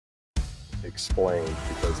explained,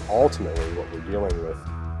 because ultimately what we're dealing with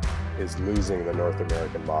is losing the North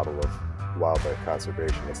American model of wildlife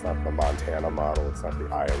conservation. It's not the Montana model, it's not the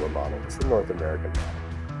Iowa model, it's the North American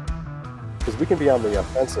model. Because we can be on the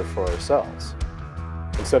offensive for ourselves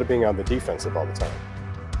instead of being on the defensive all the time.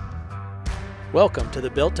 Welcome to the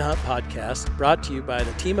Built to Hunt podcast, brought to you by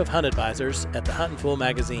the team of hunt advisors at the Huntin Fool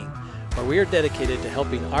magazine, where we are dedicated to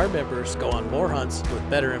helping our members go on more hunts with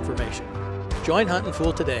better information. Join Huntin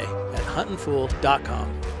Fool today at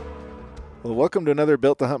huntinfool.com. Well, welcome to another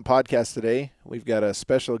Built to Hunt podcast today. We've got a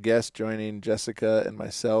special guest joining Jessica and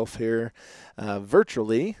myself here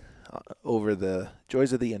virtually over the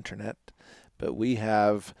joys of the internet. But we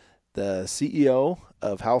have the CEO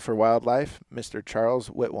of Howl for Wildlife, Mr. Charles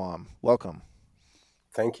Whitwam. Welcome.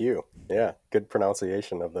 Thank you. Yeah, good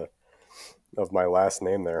pronunciation of my last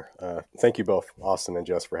name there. Thank you both, Austin and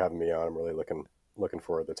Jess, for having me on. I'm really looking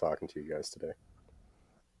forward to talking to you guys today.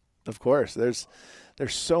 Of course, there's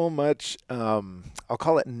so much, I'll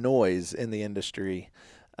call it noise in the industry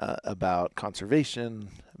about conservation,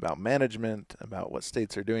 about management, about what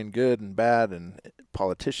states are doing good and bad, and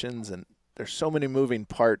politicians, and there's so many moving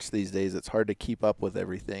parts these days. It's hard to keep up with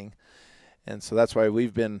everything. And so that's why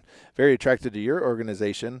we've been very attracted to your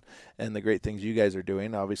organization and the great things you guys are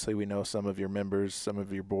doing. Obviously, we know some of your members, some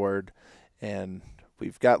of your board, and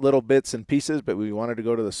we've got little bits and pieces, but we wanted to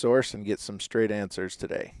go to the source and get some straight answers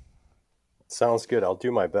today. Sounds good. I'll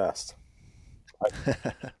do my best.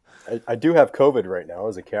 I do have COVID right now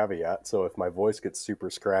as a caveat, so if my voice gets super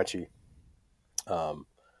scratchy,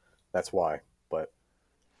 that's why. But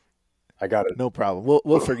I got it. No problem.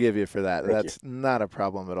 We'll forgive you for that. Thank That's not a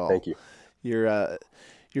problem at all. Thank you.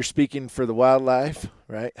 You're speaking for the wildlife,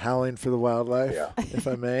 right? Howling for the wildlife, Yeah. if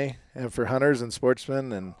I may, and for hunters and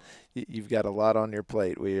sportsmen, and you've got a lot on your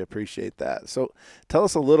plate. We appreciate that. So tell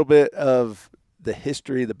us a little bit of the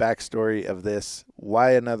history, the backstory of this.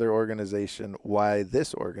 Why another organization? Why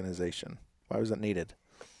this organization? Why was it needed?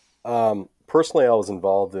 Personally, I was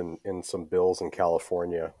involved in some bills in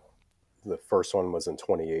California. The first one was in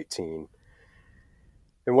 2018.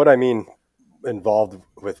 And what I mean involved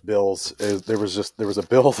with bills is there was a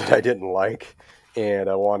bill that I didn't like, and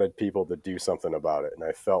I wanted people to do something about it. And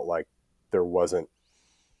I felt like there wasn't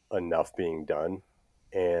enough being done.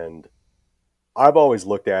 And I've always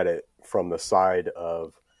looked at it from the side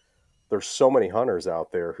of there's so many hunters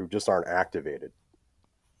out there who just aren't activated,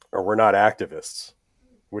 or we're not activists,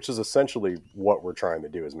 which is essentially what we're trying to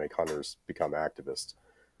do, is make hunters become activists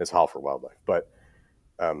as Howl for Wildlife. But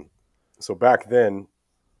so back then,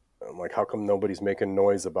 I'm like, how come nobody's making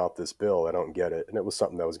noise about this bill? I don't get it. And it was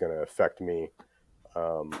something that was going to affect me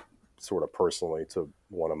sort of personally, to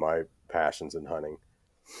one of my passions in hunting.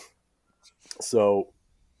 So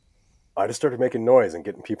I just started making noise and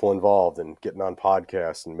getting people involved and getting on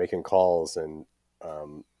podcasts and making calls and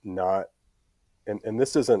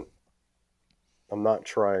this isn't, I'm not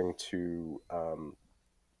trying to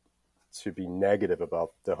be negative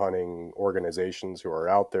about the hunting organizations who are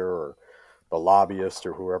out there, or the lobbyists,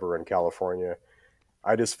 or whoever in California.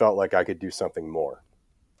 I just felt like I could do something more.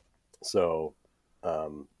 So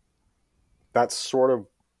that's sort of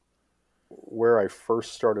where I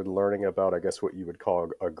first started learning about, I guess, what you would call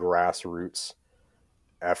a grassroots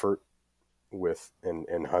effort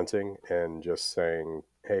in hunting, and just saying,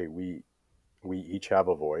 hey, we each have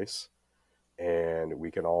a voice, and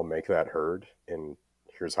we can all make that heard, and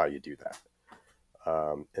here's how you do that.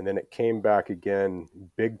 And then it came back again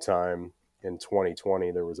big time in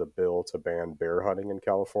 2020. There was a bill to ban bear hunting in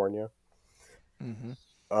California. Mm-hmm.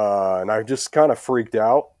 And I just kind of freaked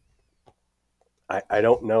out. I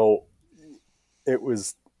don't know. It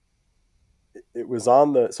was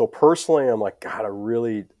on the, so personally, I'm like, God,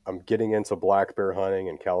 I'm getting into black bear hunting,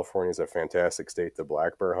 and California is a fantastic state to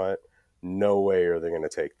black bear hunt. No way are they going to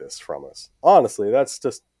take this from us. Honestly, that's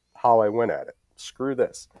just how I went at it. Screw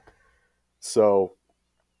this. So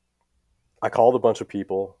I called a bunch of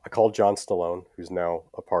people. I called John Stallone, who's now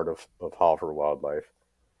a part of Howl for Wildlife,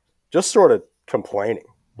 just sort of complaining,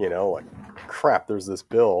 like, crap, there's this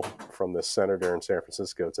bill from this senator in San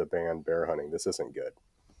Francisco to ban bear hunting. This isn't good.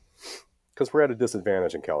 Because we're at a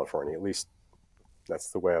disadvantage in California. At least that's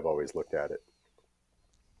the way I've always looked at it.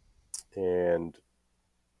 And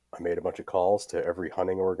I made a bunch of calls to every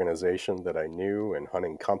hunting organization that I knew, and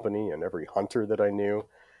hunting company, and every hunter that I knew.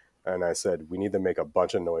 And I said, we need to make a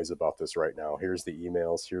bunch of noise about this right now. Here's the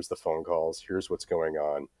emails. Here's the phone calls. Here's what's going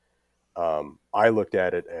on. I looked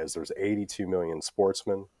at it as there's 82 million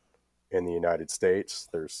sportsmen in the United States.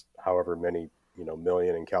 There's however many,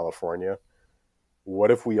 million in California.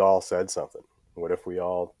 What if we all said something? What if we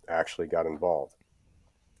all actually got involved?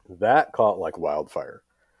 That caught like wildfire.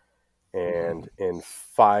 And in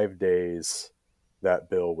 5 days, that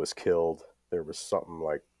bill was killed. There was something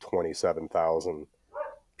like 27,000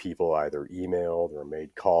 people either emailed or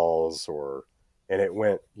made calls, or and it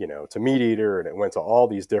went, to Meat Eater, and it went to all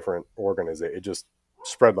these different organizations. It just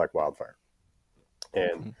spread like wildfire.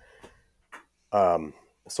 And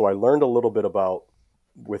so I learned a little bit about,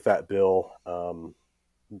 with that bill,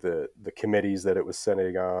 the committees that it was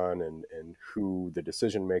sitting on, and who the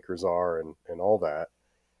decision makers are, and all that.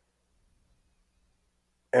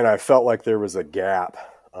 And I felt like there was a gap.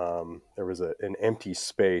 There was an empty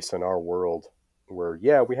space in our world where,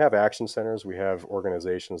 yeah, we have action centers, we have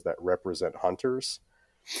organizations that represent hunters,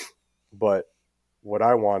 but what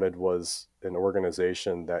I wanted was an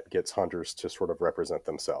organization that gets hunters to sort of represent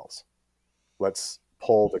themselves. Let's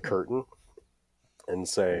pull the curtain and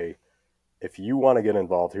say, if you want to get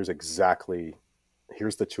involved, here's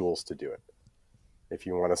the tools to do it. If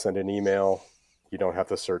you want to send an email, you don't have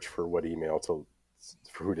to search for for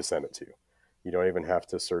who to send it to. You don't even have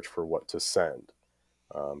to search for what to send.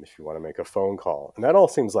 If you want to make a phone call, and that all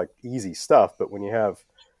seems like easy stuff, but when you have,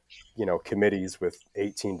 committees with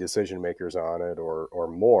 18 decision makers on it or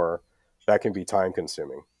more, that can be time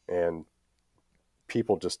consuming. And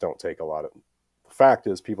people just don't take the fact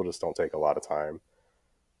is, people just don't take a lot of time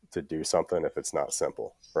to do something if it's not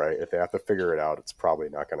simple, right? If they have to figure it out, it's probably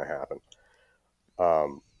not going to happen.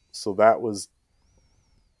 So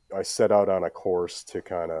I set out on a course to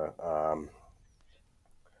kind of,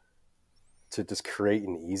 to just create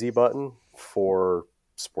an easy button for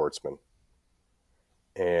sportsmen.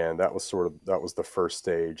 And that was the first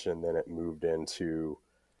stage. And then it moved into,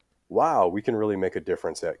 wow, we can really make a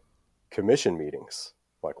difference at commission meetings,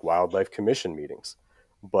 like wildlife commission meetings.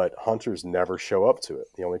 But hunters never show up to it.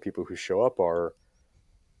 The only people who show up are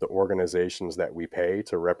the organizations that we pay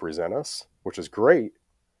to represent us, which is great.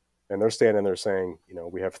 And they're standing there saying,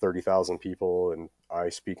 we have 30,000 people and I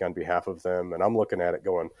speak on behalf of them. And I'm looking at it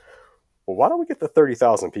going, well, why don't we get the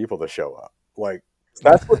 30,000 people to show up? Like,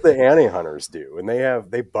 that's what the anti-hunters do. And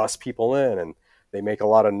they bust people in and they make a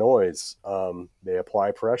lot of noise. They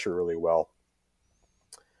apply pressure really well.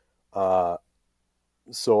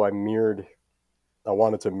 So I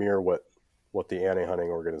wanted to mirror what the anti-hunting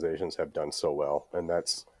organizations have done so well. And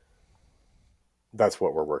that's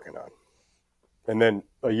what we're working on. And then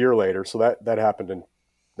a year later, so that happened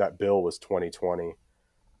that bill was 2020.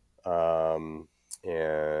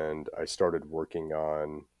 And I started working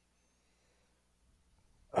on,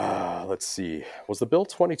 let's see, was the bill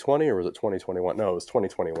 2020 or was it 2021? No, it was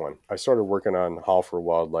 2021. I started working on Howl for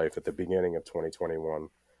Wildlife at the beginning of 2021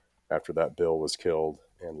 after that bill was killed,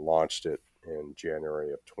 and launched it in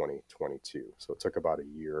January of 2022. So it took about a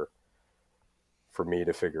year for me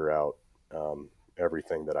to figure out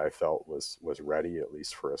everything that I felt was ready, at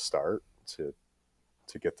least for a start, to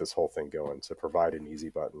get this whole thing going, to provide an easy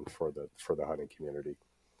button for the hunting community.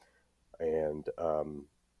 And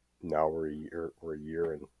now we're a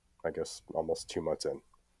year and I guess almost 2 months in.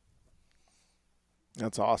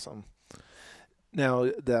 That's awesome.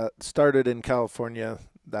 Now, that started in California.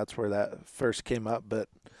 That's where that first came up. But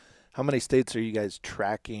how many states are you guys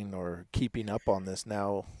tracking or keeping up on this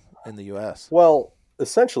now in the U.S.? Well,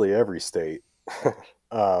 essentially every state.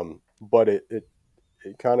 But it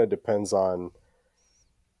kind of depends on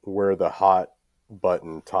where the hot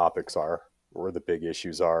button topics are, where the big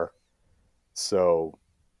issues are. So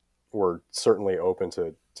we're certainly open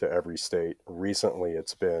to every state. Recently,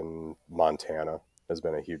 it's been Montana has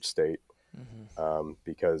been a huge state,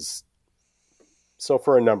 because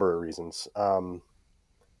for a number of reasons.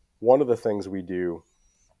 One of the things we do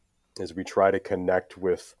is we try to connect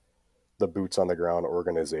with the boots on the ground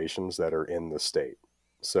organizations that are in the state.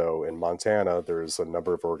 So in Montana, there's a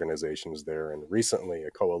number of organizations there, and recently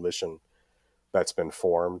a coalition that's been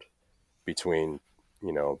formed between,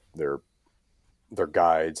 their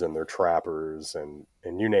guides and their trappers and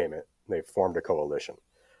you name it. They've formed a coalition.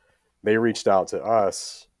 They reached out to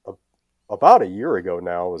us about a year ago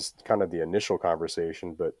now, was kind of the initial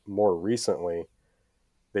conversation, but more recently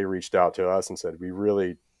they reached out to us and said,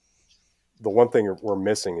 the one thing we're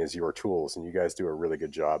missing is your tools, and you guys do a really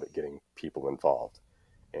good job at getting people involved.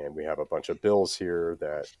 And we have a bunch of bills here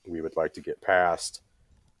that we would like to get passed.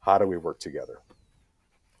 How do we work together?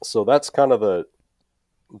 So that's kind of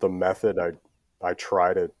the method I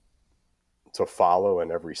try to follow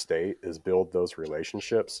in every state, is build those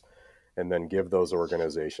relationships and then give those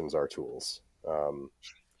organizations our tools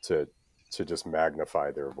to just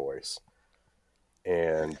magnify their voice.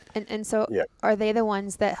 And so yeah. Are they the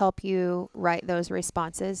ones that help you write those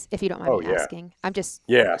responses, if you don't mind me asking? I'm just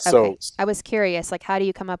so I was curious, like, how do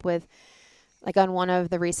you come up with Like on one of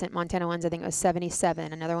the recent Montana ones, I think it was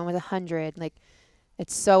 77. Another one was 100. Like,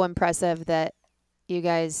 it's so impressive that you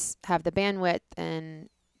guys have the bandwidth and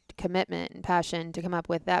commitment and passion to come up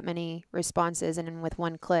with that many responses. And then with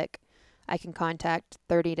one click, I can contact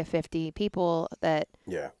 30 to 50 people that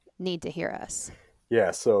Yeah. need to hear us.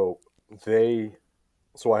 Yeah. So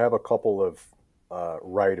I have a couple of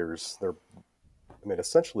writers.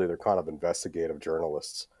 Essentially they're kind of investigative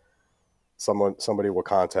journalists. Somebody will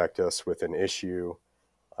contact us with an issue.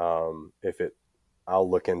 I'll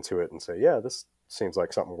look into it and say, yeah, this seems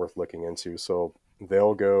like something worth looking into. So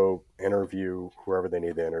they'll go interview whoever they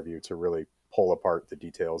need to interview to really pull apart the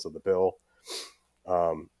details of the bill.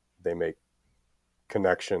 They make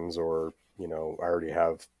connections, or I already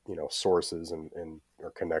have sources and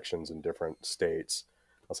or connections in different states.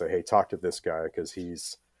 I'll say, hey, talk to this guy because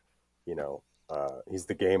he's he's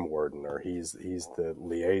the game warden, or he's the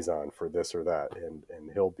liaison for this or that, and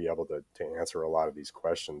he'll be able to answer a lot of these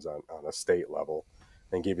questions on a state level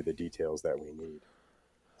and give you the details that we need.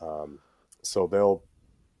 So they'll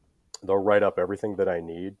write up everything that I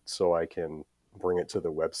need so I can bring it to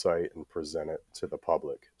the website and present it to the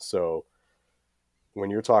public. So when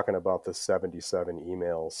you're talking about the 77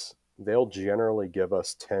 emails, they'll generally give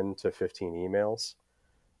us 10 to 15 emails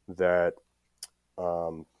that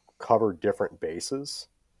cover different bases.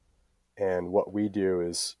 And what we do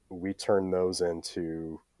is we take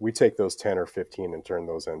those 10 or 15 and turn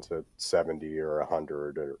those into 70 or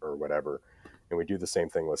 100 or whatever. And we do the same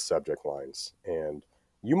thing with subject lines. And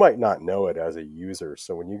you might not know it as a user.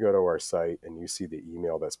 So when you go to our site and you see the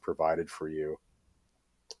email that's provided for you,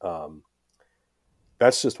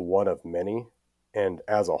 that's just one of many. And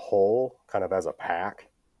as a whole, kind of as a pack,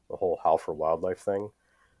 the whole Howl for Wildlife thing,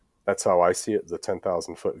 that's how I see it. The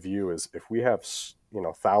 10,000 foot view is, if we have,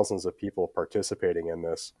 thousands of people participating in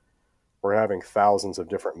this, we're having thousands of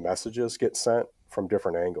different messages get sent from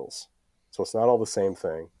different angles. So it's not all the same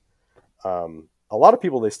thing. A lot of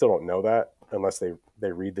people, they still don't know that unless they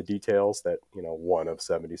read the details that, one of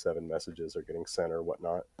 77 messages are getting sent or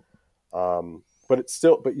whatnot.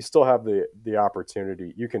 But you still have the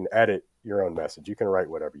opportunity. You can edit your own message. You can write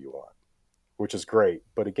whatever you want, which is great.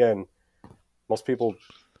 But again, most people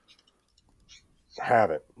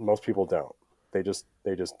haven't. Most people don't. They just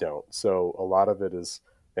don't. So a lot of it is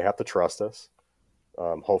they have to trust us.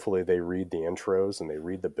 Hopefully they read the intros and they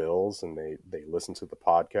read the bills and they listen to the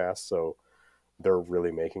podcast. So they're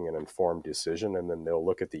really making an informed decision, and then they'll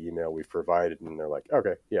look at the email we've provided and they're like,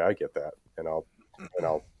 okay, yeah, I get that. And I'll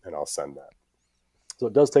send that. So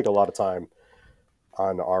it does take a lot of time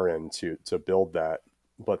on our end to build that.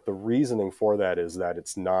 But the reasoning for that is that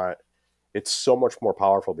it's so much more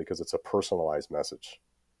powerful because it's a personalized message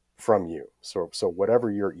from you. So whatever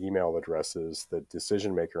your email address is, the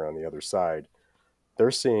decision maker on the other side, they're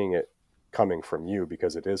seeing it coming from you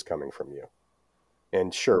because it is coming from you.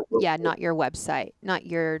 And sure. Yeah, not your website, not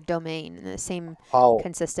your domain, the same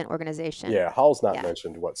consistent organization. Yeah, Howl's not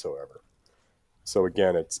mentioned whatsoever. So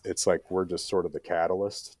again, it's like we're just sort of the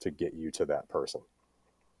catalyst to get you to that person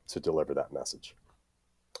to deliver that message.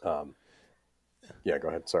 Yeah, go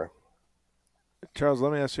ahead. Sorry. Charles,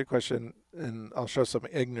 let me ask you a question, and I'll show some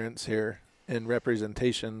ignorance here in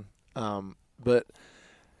representation. But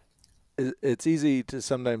it's easy to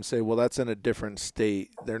sometimes say, well, that's in a different state.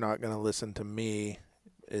 They're not going to listen to me.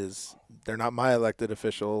 They're not my elected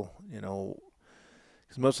official,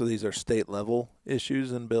 because most of these are state level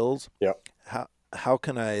issues and bills. Yeah. How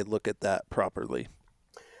can I look at that properly?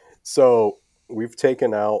 So we've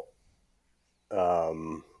taken out a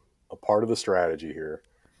part of the strategy here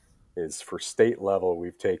is for state level.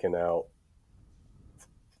 We've taken out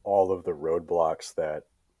all of the roadblocks that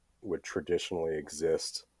would traditionally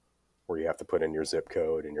exist, where you have to put in your zip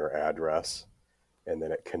code and your address, and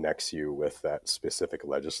then it connects you with that specific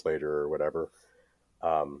legislator or whatever.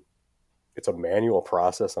 It's a manual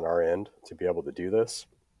process on our end to be able to do this.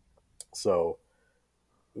 So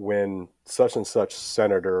when such and such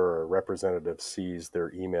senator or representative sees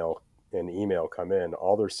their email come in,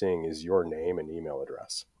 all they're seeing is your name and email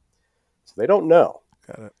address. So they don't know.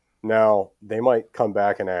 Got it. Now, they might come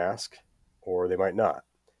back and ask, or they might not.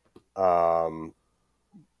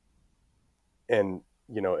 And,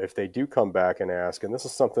 if they do come back and ask, and this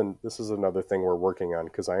is another thing we're working on,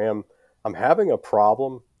 because I'm having a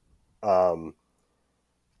problem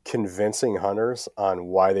convincing hunters on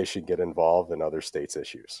why they should get involved in other states'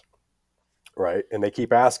 issues. Right. And they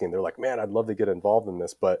keep asking, they're like, man, I'd love to get involved in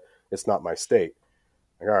this, but it's not my state.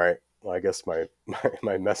 Like, all right, well, I guess my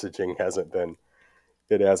messaging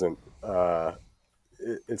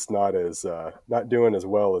it's not doing as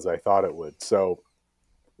well as I thought it would. So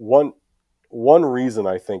one one reason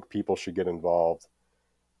I think people should get involved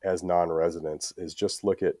as non-residents is just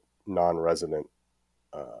look at non-resident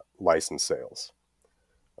license sales.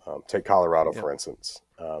 Take Colorado, Yep. for instance.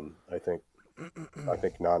 I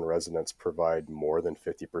think non-residents provide more than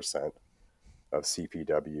 50% of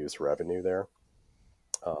CPW's revenue there.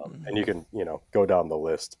 And you can, go down the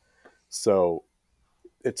list. So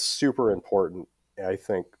it's super important, I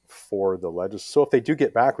think, for the legislature. So if they do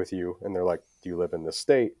get back with you and they're like, do you live in this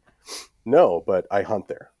state? No, but I hunt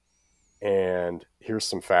there. And here's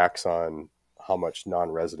some facts on how much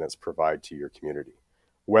non-residents provide to your community,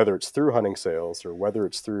 whether it's through hunting sales or whether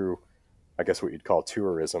it's through, I guess, what you'd call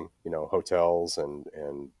tourism, hotels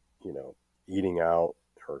and eating out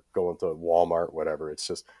or going to Walmart, whatever.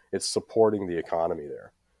 It's supporting the economy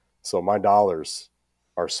there. So my dollars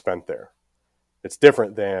are spent there. It's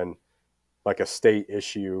different than like a state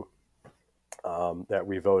issue that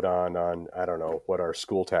we vote on, I don't know, what our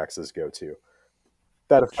school taxes go to.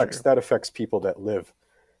 That affects people that live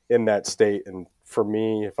in that state. And for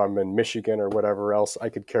me, if I'm in Michigan or whatever else, I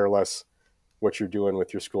could care less what you're doing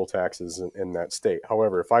with your school taxes in that state.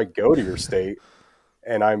 However, if I go to your state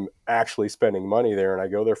and I'm actually spending money there and I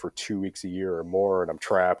go there for 2 weeks a year or more and I'm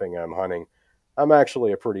trapping and I'm hunting, I'm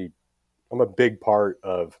actually I'm a big part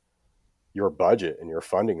of your budget and your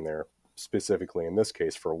funding there, specifically in this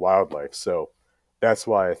case for wildlife. So that's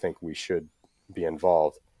why I think we should be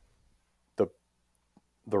involved.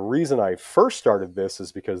 The reason I first started this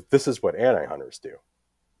is because this is what anti-hunters do.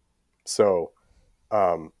 So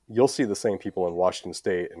you'll see the same people in Washington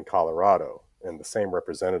State and Colorado, and the same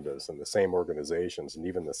representatives and the same organizations and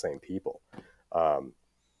even the same people.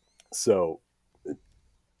 So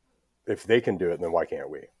if they can do it, then why can't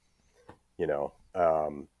we?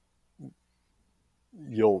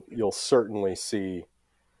 You'll certainly see,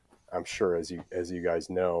 I'm sure, as you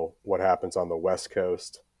guys know, what happens on the West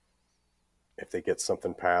Coast. If they get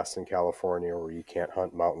something passed in California where you can't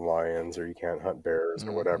hunt mountain lions or you can't hunt bears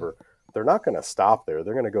or whatever, they're not going to stop there.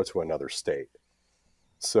 They're going to go to another state.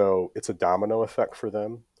 So it's a domino effect for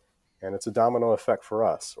them, and it's a domino effect for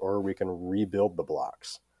us, or we can rebuild the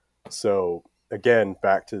blocks. So again,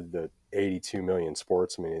 back to the 82 million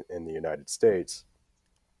sportsmen in the United States,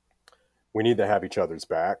 we need to have each other's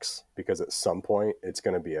backs, because at some point it's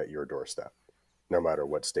going to be at your doorstep, no matter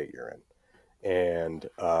what state you're in. And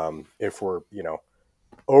if we're,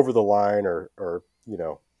 over the line or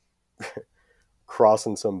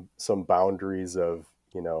crossing some boundaries of,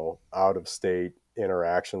 out of state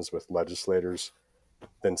interactions with legislators,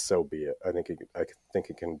 then so be it. I think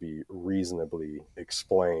it can be reasonably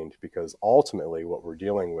explained, because ultimately what we're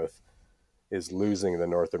dealing with is losing the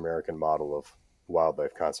North American model of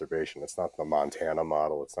wildlife conservation. It's not the Montana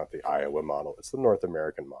model. It's not the Iowa model. It's the North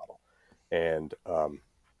American model. And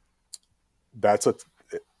that's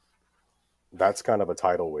kind of a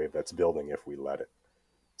tidal wave that's building if we let it.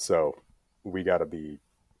 So we got to be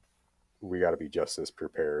just as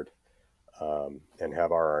prepared and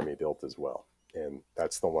have our army built as well. And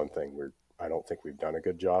that's the one thing I don't think we've done a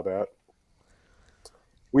good job at.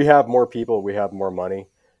 We have more people, we have more money,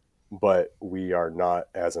 but we are not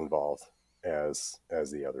as involved as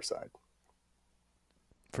the other side.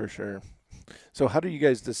 For sure. So how do you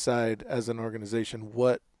guys decide as an organization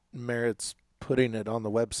what merits putting it on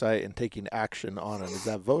the website and taking action on it? Is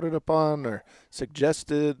that voted upon or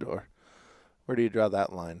suggested, or where do you draw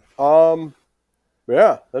that line?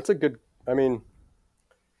 Yeah, that's a good,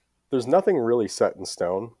 there's nothing really set in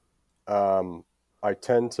stone. I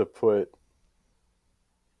tend to put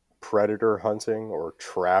predator hunting or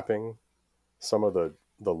trapping, some of the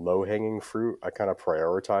low-hanging fruit. I kind of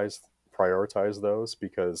prioritize those,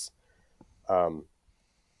 because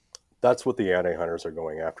that's what the anti-hunters are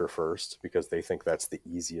going after first, because they think that's the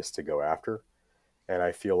easiest to go after. And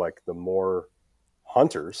I feel like the more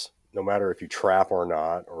hunters, no matter if you trap or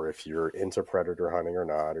not, or if you're into predator hunting or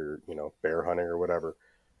not, or, bear hunting or whatever,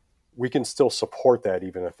 we can still support that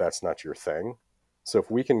even if that's not your thing. So if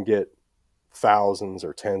we can get thousands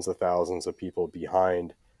or tens of thousands of people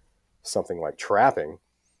behind something like trapping,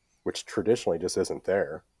 which traditionally just isn't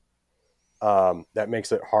there, that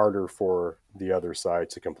makes it harder for the other side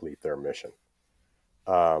to complete their mission.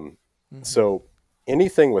 So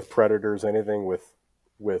anything with predators, anything with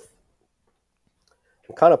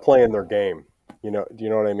kind of playing their game, do you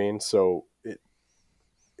know what I mean? So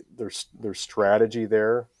there's strategy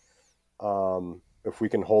there. If we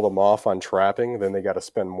can hold them off on trapping, then they got to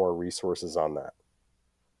spend more resources on that,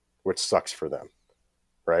 which sucks for them,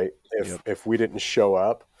 right? If we didn't show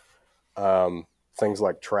up, things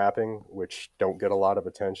like trapping, which don't get a lot of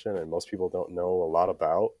attention and most people don't know a lot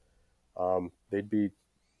about, they'd be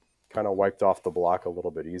kind of wiped off the block a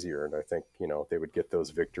little bit easier. And I think, they would get those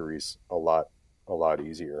victories a lot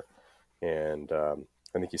easier. And I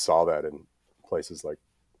think you saw that in places like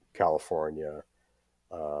California,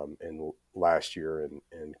 and last year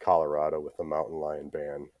in Colorado with the mountain lion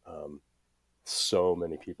ban. So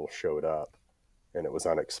many people showed up, and it was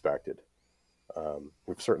unexpected.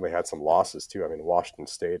 We've certainly had some losses too. I mean, Washington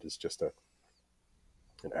State is just an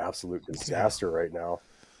absolute disaster right now.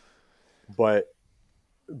 But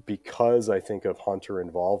because I think of hunter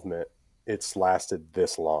involvement, it's lasted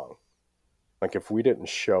this long. Like if we didn't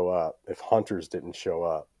show up, if hunters didn't show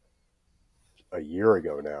up a year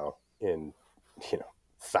ago now, in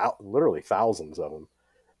literally thousands of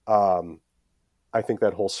them, I think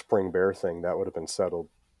that whole spring bear thing that would have been settled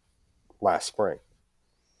last spring.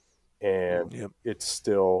 And Yep. it's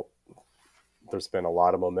still, there's been a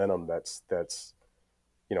lot of momentum that's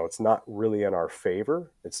it's not really in our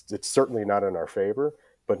favor. It's certainly not in our favor,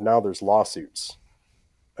 but now there's lawsuits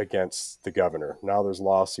against the governor. Now there's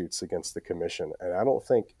lawsuits against the commission. And I don't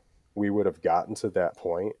think we would have gotten to that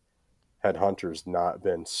point had hunters not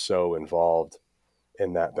been so involved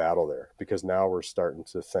in that battle there, because now we're starting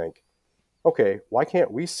to think, okay, why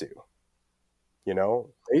can't we sue?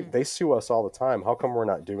 They sue us all the time. How come we're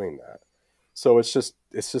not doing that? So it's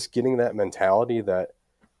just getting that mentality that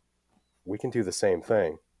we can do the same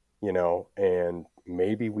thing, and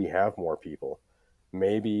maybe we have more people.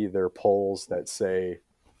 Maybe there are polls that say,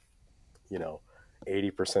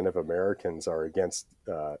 80% of Americans are against,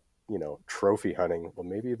 trophy hunting. Well,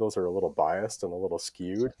 maybe those are a little biased and a little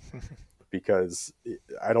skewed, because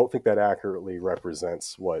I don't think that accurately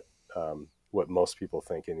represents what most people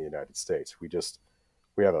think in the United States. We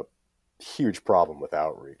have a huge problem with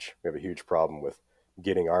outreach. We have a huge problem with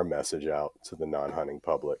getting our message out to the non-hunting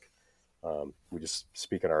public. We just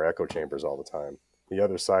speak in our echo chambers all the time. The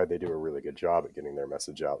other side, they do a really good job at getting their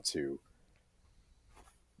message out to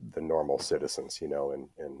the normal citizens, and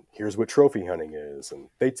here's what trophy hunting is, and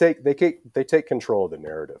they take control of the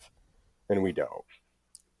narrative, and we don't.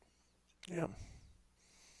 Yeah.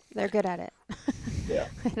 They're good at it. Yeah.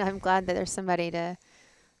 And I'm glad that there's somebody to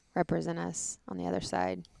represent us on the other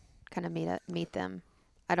side, kind of meet them.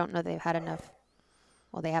 I don't know they've had enough.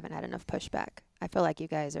 Well, they haven't had enough pushback. I feel like you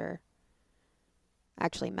guys are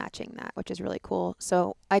actually matching that, which is really cool.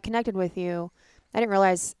 So I connected with you. I didn't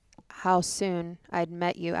realize how soon I'd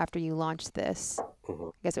met you after you launched this. Mm-hmm.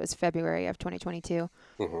 I guess it was February of 2022.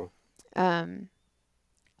 Mm-hmm.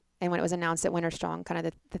 And when it was announced at Winter Strong, kind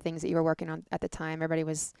of the things that you were working on at the time, everybody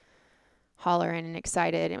was hollering and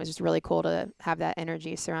excited. It was just really cool to have that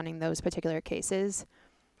energy surrounding those particular cases.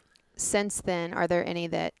 Since then, are there any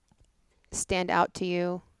that stand out to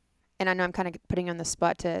you? And I know I'm kind of putting you on the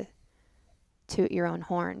spot to toot your own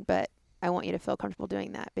horn, but I want you to feel comfortable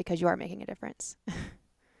doing that because you are making a difference.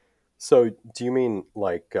 So do you mean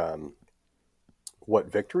like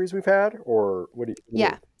what victories we've had, or what do you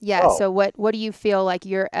Yeah. mean? Yeah. Oh. So what do you feel like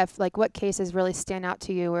what cases really stand out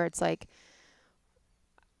to you where it's like,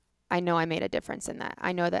 I know I made a difference in that.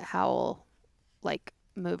 I know that Howell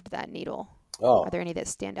moved that needle. Oh. Are there any that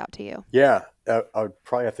stand out to you? Yeah. I would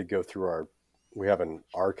probably have to go through we have an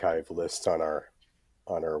archive list on our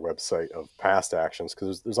website of past actions,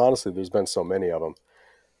 because there's been so many of them.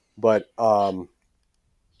 But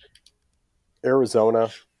Arizona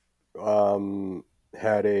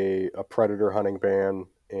had a predator hunting ban,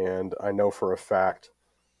 and I know for a fact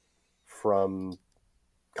from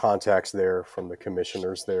contacts there, from the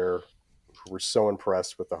commissioners there, who were so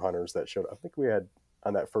impressed with the hunters that showed. I think we had,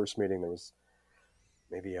 on that first meeting, there was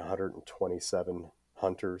maybe 127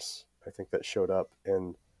 hunters, I think, that showed up.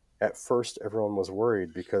 And at first everyone was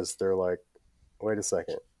worried, because they're like, wait a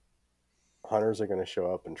second, hunters are going to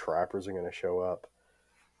show up and trappers are going to show up.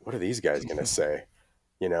 What are these guys going to say?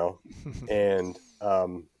 And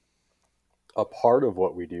a part of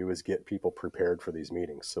what we do is get people prepared for these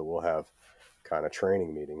meetings. So we'll have kind of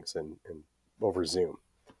training meetings and over Zoom.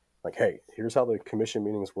 Like, hey, here's how the commission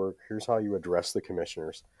meetings work. Here's how you address the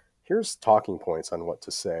commissioners. Here's talking points on what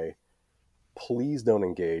to say. Please don't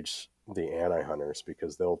engage the anti-hunters,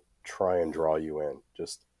 because they'll try and draw you in.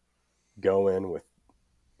 Just go in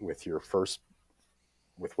with your first,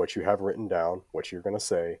 with what you have written down, what you're going to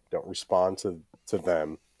say. Don't respond to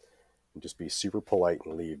them, and just be super polite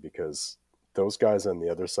and leave, because those guys on the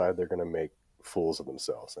other side, they're going to make fools of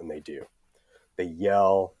themselves, and they do. They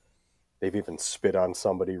yell. They've even spit on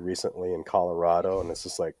somebody recently in Colorado, and it's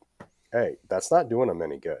just like, hey, that's not doing them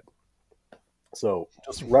any good. So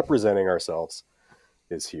just representing ourselves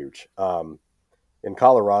is huge. In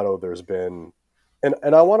Colorado, there's been, and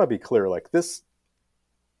I want to be clear, like this,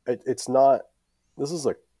 it's not, this is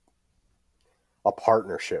a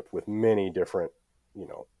partnership with many different,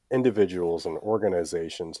 individuals and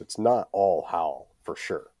organizations. It's not all Hal for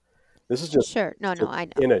sure. This is Sure. No, no, just I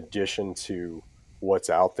know. in addition to what's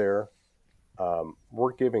out there.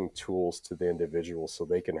 We're giving tools to the individuals so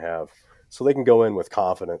they can go in with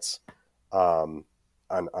confidence, um,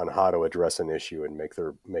 on how to address an issue and make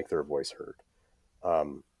their voice heard.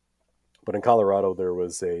 Um, but in Colorado, there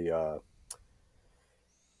was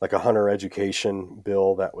like a hunter education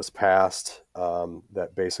bill that was passed,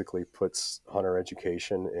 that basically puts hunter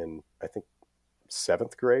education in, I think,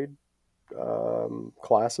 seventh grade,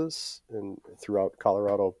 classes throughout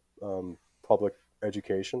Colorado, public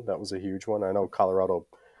education. That was a huge one. I know Colorado,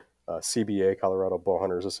 CBA, Colorado Bow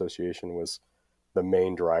Hunters Association, was the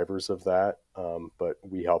main drivers of that, but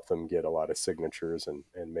we helped them get a lot of signatures and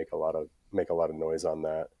make a lot of noise on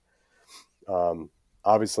that.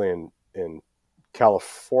 Obviously, in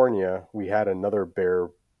California, we had another bear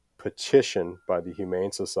petition by the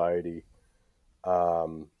Humane Society.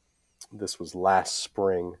 This was last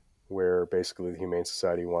spring, where basically the Humane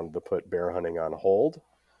Society wanted to put bear hunting on hold,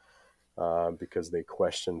 because they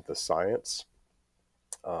questioned the science.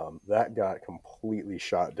 That got completely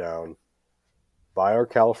shot down by our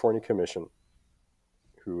California Commission,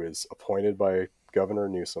 who is appointed by Governor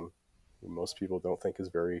Newsom, who most people don't think is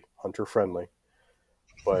very hunter friendly.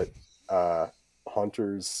 But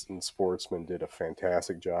hunters and sportsmen did a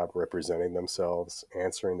fantastic job representing themselves,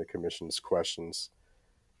 answering the commission's questions,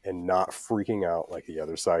 and not freaking out like the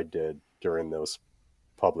other side did during those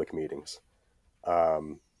public meetings.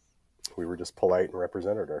 We were just polite and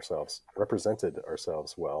represented ourselves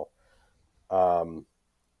well.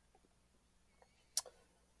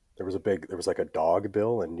 There was like a dog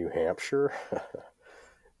bill in New Hampshire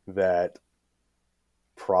that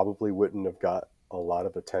probably wouldn't have got a lot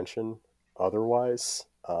of attention otherwise.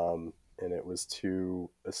 And it was to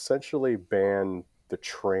essentially ban the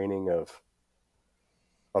training of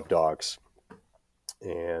dogs.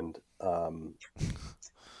 And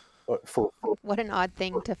for What an odd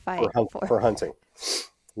thing to fight for. for hunting.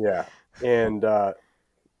 Yeah. And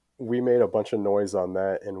we made a bunch of noise on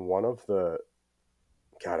that. And one of the,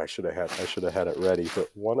 God, I should have had it ready, but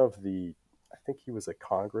one of the, I think he was a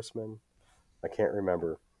congressman, I can't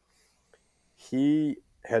remember. He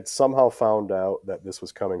had somehow found out that this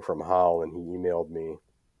was coming from Hal, and he emailed me,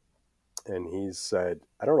 and he said,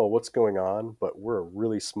 I don't know what's going on, but we're a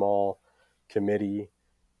really small committee,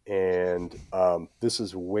 and this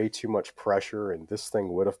is way too much pressure, and this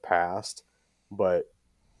thing would have passed, but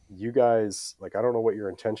you guys, like, I don't know what your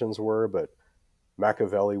intentions were, but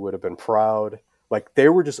Machiavelli would have been proud. Like, they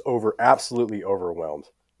were just absolutely overwhelmed.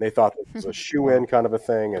 They thought it was a shoe-in kind of a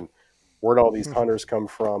thing, and where'd all these hunters come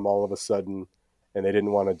from all of a sudden, and they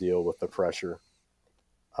didn't want to deal with the pressure.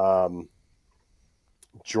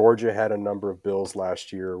 Georgia had a number of bills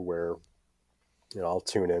last year where, I'll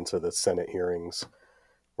tune into the Senate hearings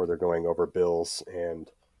where they're going over bills,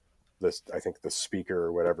 and I think the speaker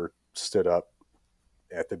or whatever stood up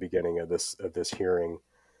at the beginning of this hearing,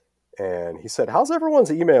 and he said, how's everyone's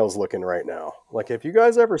emails looking right now? Like, have you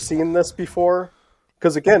guys ever seen this before?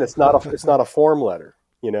 Because again, it's not a form letter,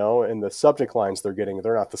 and the subject lines they're getting,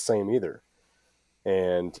 they're not the same either.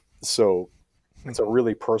 And so it's a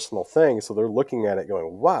really personal thing. So they're looking at it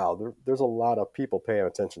going, wow, there's a lot of people paying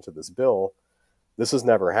attention to this bill. This has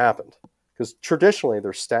never happened. Because traditionally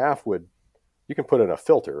their staff you can put in a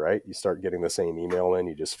filter, right? You start getting the same email in,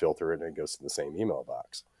 you just filter it and it goes to the same email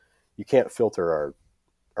box. You can't filter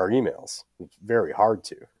our emails. It's very hard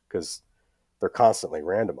to, because they're constantly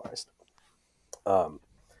randomized.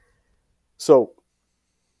 So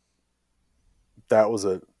that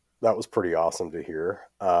was pretty awesome to hear.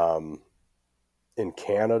 In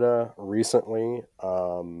Canada recently,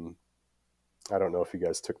 I don't know if you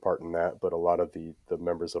guys took part in that, but a lot of the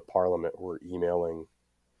members of parliament were emailing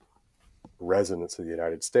residents of the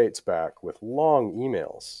United States back with long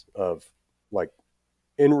emails of, like,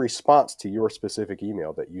 in response to your specific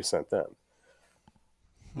email that you sent them,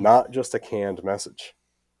 not just a canned message,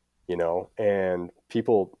 and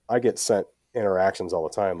I get sent interactions all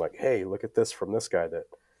the time, like, hey, look at this from this guy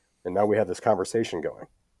and now we have this conversation going.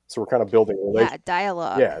 So we're kind of building a relationship. Yeah,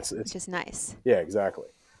 dialogue. Yeah, it's which is nice. Yeah, exactly.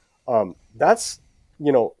 That's,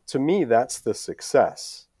 to me, that's the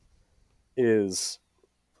success, is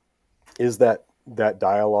that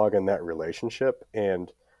dialogue and that relationship,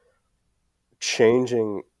 and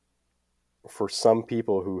changing for some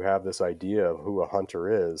people who have this idea of who a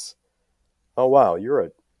hunter is. Oh, wow, you're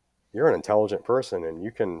an intelligent person,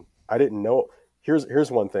 and I didn't know.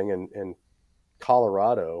 Here's one thing in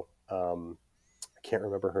Colorado. I can't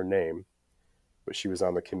remember her name, but she was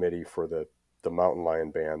on the committee for the the mountain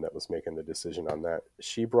lion band that was making the decision on that,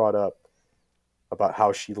 she brought up about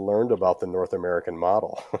how she learned about the North American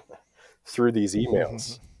model through these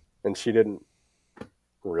emails. And she didn't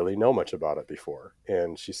really know much about it before.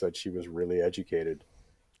 And she said she was really educated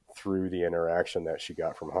through the interaction that she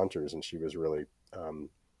got from hunters. And she was really,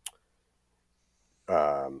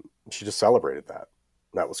 she just celebrated that.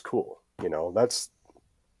 That was cool. You know, that's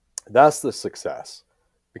the success,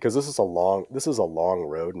 because this is a long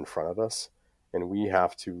road in front of us. And we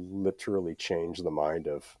have to literally change the mind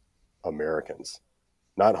of Americans,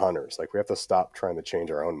 not hunters. Like, we have to stop trying to change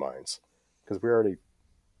our own minds, because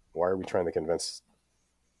why are we trying to convince,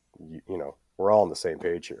 you know, we're all on the same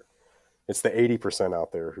page here. It's the 80%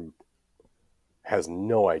 out there who has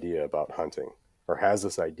no idea about hunting, or has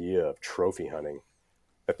this idea of trophy hunting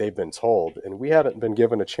that they've been told, and we haven't been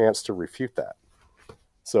given a chance to refute that.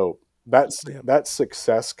 So that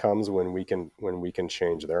success comes when we can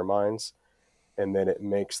change their minds. And then it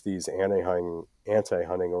makes these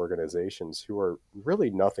anti-hunting organizations, who are really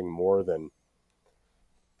nothing more than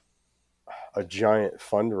a giant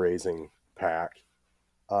fundraising pack,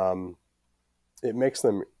 it makes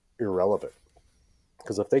them irrelevant.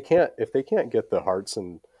 Because if they can't get the hearts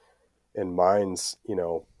and minds, you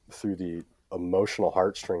know, through the emotional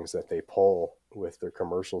heartstrings that they pull with their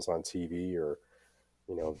commercials on TV, or,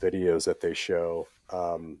 you know, videos that they show,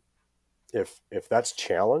 if that's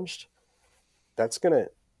challenged, that's gonna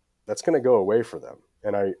go away for them.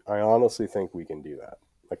 And I honestly think we can do that.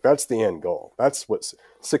 Like, that's the end goal. That's what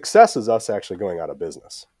success is, us actually going out of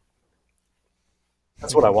business.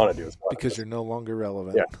 That's what I want to do. Because you're no longer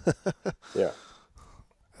relevant. Yeah. Yeah.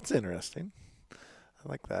 That's interesting. I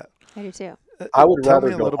like that. I do too. I would Tell rather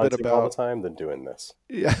me a go little bit hunting about all the time than doing this.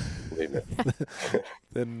 Yeah. Believe me.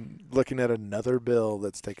 Than looking at another bill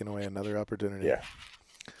that's taking away another opportunity. Yeah.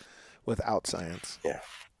 Without science. Yeah.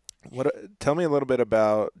 Tell me a little bit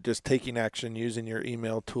about just taking action, using your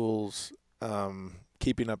email tools,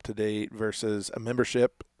 keeping up to date versus a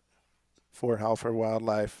membership for Howl for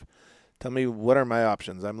Wildlife. Tell me, what are my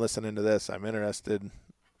options? I'm listening to this. I'm interested.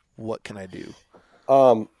 What can I do?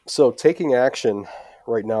 So taking action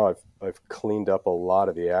right now, I've cleaned up a lot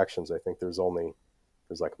of the actions. I think there's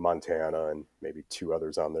like Montana and maybe 2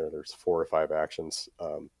 others on there. There's 4 or 5 actions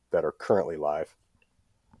that are currently live.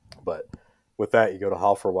 But with that, you go to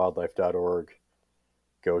howlforwildlife.org,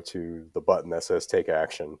 go to the button that says Take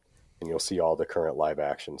Action, and you'll see all the current live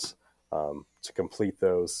actions. To complete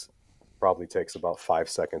those probably takes about 5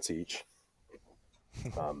 seconds each.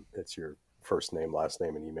 It's your first name, last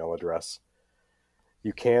name, and email address.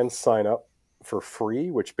 You can sign up for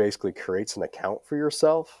free, which basically creates an account for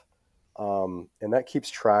yourself. And that keeps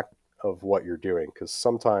track of what you're doing. Because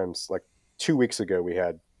sometimes, like 2 weeks ago, we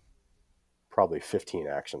had probably 15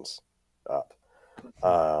 actions up.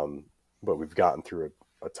 But we've gotten through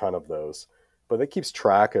a ton of those. But it keeps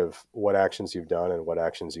track of what actions you've done and what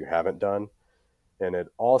actions you haven't done. And it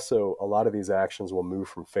also, a lot of these actions will move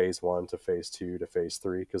from phase 1 to phase 2 to phase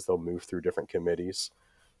 3, because they'll move through different committees.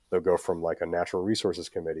 They'll go from like a natural resources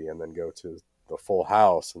committee, and then go to the full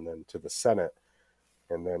House, and then to the Senate,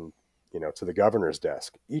 and then, you know, to the governor's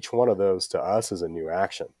desk. Each one of those to us is a new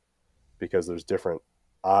action, because there's different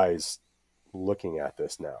eyes looking at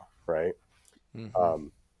this now, right? Mm-hmm.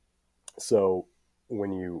 So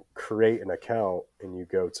when you create an account and you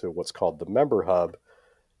go to what's called the member hub,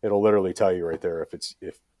 it'll literally tell you right there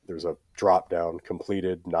if there's a drop down,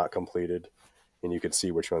 completed, not completed, and you can see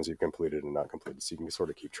which ones you've completed and not completed. So you can sort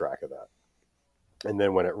of keep track of that. And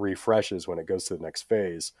then when it refreshes, when it goes to the next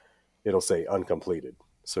phase, it'll say uncompleted.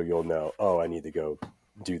 So you'll know, oh, I need to go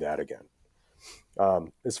do that again.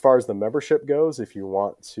 As far as the membership goes, if you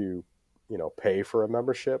want to, you know, pay for a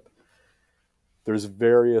membership, there's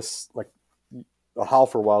various, like a Howl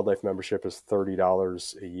for Wildlife membership is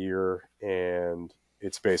 $30 a year, and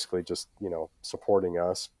it's basically just, you know, supporting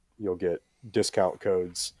us. You'll get discount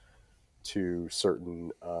codes to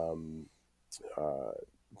certain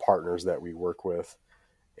partners that we work with,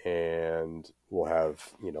 and we'll have,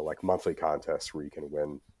 you know, like monthly contests where you can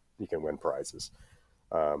win prizes.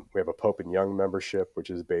 We have a Pope and Young membership, which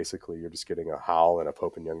is basically you're just getting a Howl and a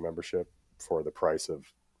Pope and Young membership for the price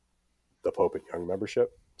of the Pope and Young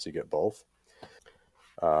membership, so you get both.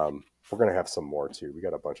 We're going to have some more too. We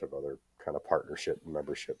got a bunch of other kind of partnership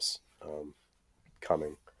memberships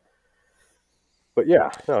coming. But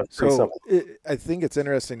yeah, no, it's pretty simple. I think it's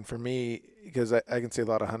interesting for me, because I can see a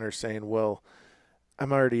lot of hunters saying, well,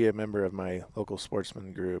 I'm already a member of my local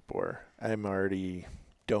sportsman group, or I'm already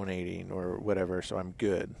donating or whatever, so I'm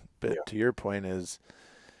good. But to your point is,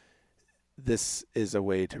 this is a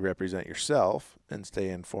way to represent yourself and stay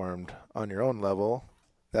informed on your own level,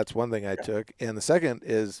 That's one thing I took. And the second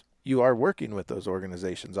is you are working with those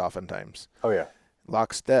organizations oftentimes, Oh yeah.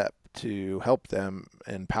 lockstep, to help them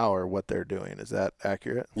empower what they're doing. Is that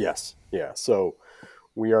accurate? Yes. Yeah. So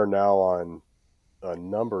we are now on a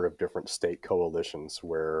number of different state coalitions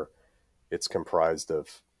where it's comprised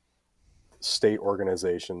of state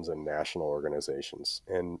organizations and national organizations.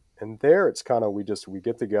 And there it's kind of we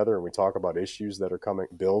get together and we talk about issues that are coming,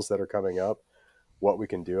 bills that are coming up, what we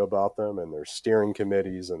can do about them, and there's steering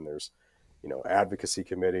committees and there's advocacy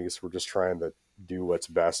committees. We're just trying to do what's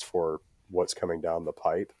best for what's coming down the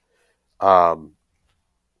pipe.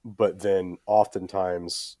 But then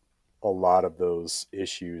oftentimes a lot of those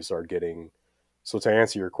issues are getting, so to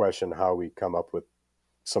answer your question, how we come up with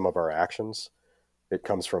some of our actions, it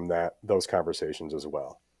comes from those conversations as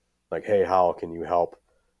well. Like, hey, how can you help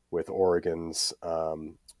with Oregon's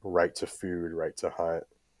right to food, right to hunt,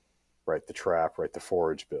 right to trap, right to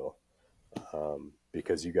forage bill?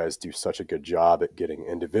 Because you guys do such a good job at getting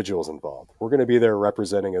individuals involved. We're going to be there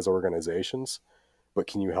representing as organizations, but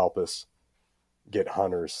can you help us get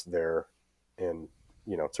hunters there and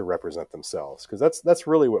to represent themselves? Because that's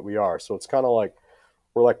really what we are. So it's kind of like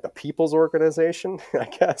we're like the people's organization, I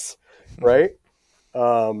guess, right?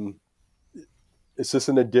 It's just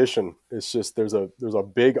an addition. It's just there's a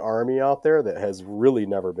big army out there that has really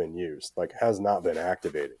never been used, like has not been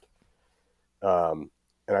activated.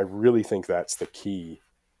 And I really think that's the key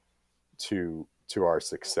to our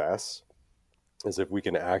success, is if we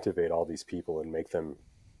can activate all these people and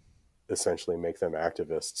essentially make them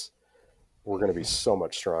activists, we're going to be so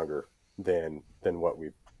much stronger than what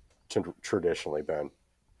we've traditionally been.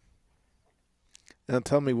 Now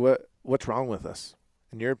tell me what's wrong with us,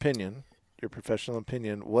 in your opinion, your professional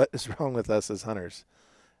opinion. What is wrong with us as hunters?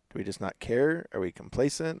 Do we just not care? Are we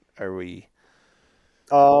complacent? Are we?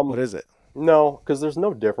 What is it? No, because there's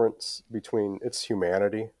no difference between, it's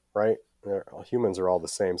humanity, right? Humans are all the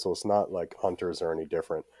same, so it's not like hunters are any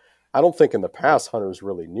different. I don't think in the past hunters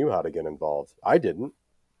really knew how to get involved. I didn't.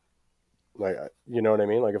 Like, you know what I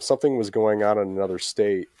mean? Like if something was going on in another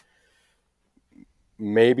state,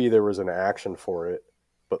 maybe there was an action for it,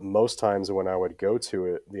 but most times when I would go to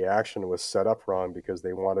it, the action was set up wrong because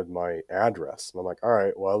they wanted my address. And I'm like, all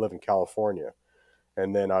right, well, I live in California.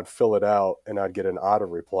 And then I'd fill it out and I'd get an auto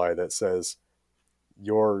reply that says,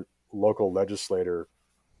 your local legislator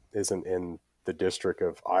isn't in the district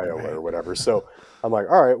of Iowa or whatever. So I'm like,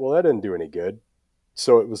 all right, well, that didn't do any good.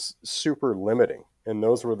 So it was super limiting. And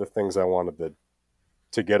those were the things I wanted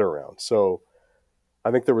to get around. So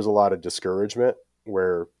I think there was a lot of discouragement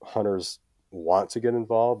where hunters want to get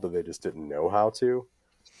involved, but they just didn't know how to.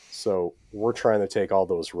 So we're trying to take all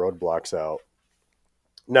those roadblocks out.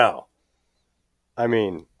 Now, I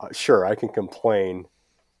mean, sure, I can complain,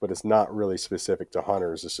 but it's not really specific to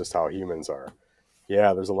hunters. It's just how humans are.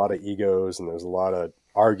 Yeah, there's a lot of egos and there's a lot of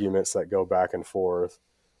arguments that go back and forth.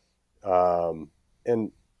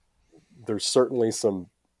 And there's certainly some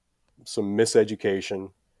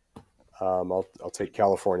miseducation. I'll take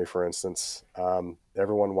California, for instance.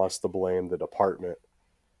 Everyone wants to blame the department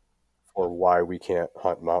for why we can't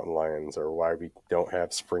hunt mountain lions, or why we don't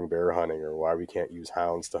have spring bear hunting, or why we can't use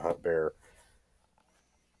hounds to hunt bear.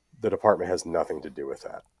 The department has nothing to do with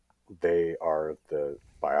that. They are the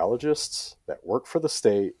biologists that work for the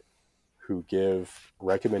state who give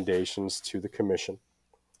recommendations to the commission.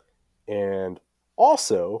 And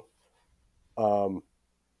also, mountain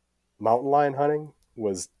lion hunting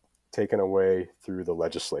was taken away through the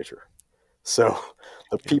legislature. So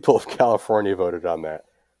the people of California voted on that.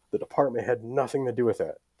 The department had nothing to do with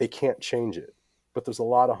that. They can't change it. But there's a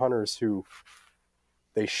lot of hunters who,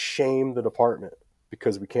 they shame the department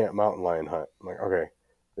because we can't mountain lion hunt. I'm like, okay,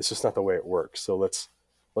 it's just not the way it works. So let's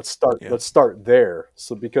start there.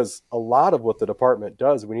 So because a lot of what the department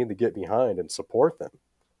does, we need to get behind and support them.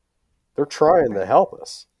 They're trying to help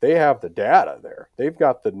us. They have the data there. They've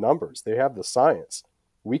got the numbers. They have the science.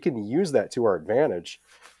 We can use that to our advantage,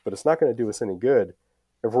 but it's not going to do us any good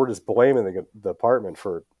if we're just blaming the department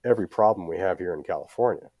for every problem we have here in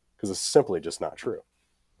California, because it's simply just not true.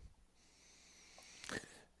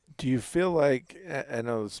 Do you feel like, I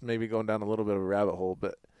know it's maybe going down a little bit of a rabbit hole,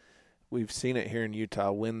 but we've seen it here in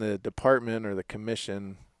Utah, when the department or the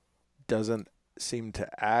commission doesn't seem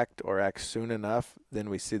to act or act soon enough,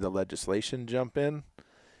 then we see the legislation jump in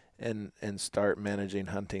and start managing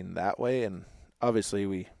hunting that way. And obviously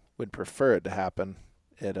we would prefer it to happen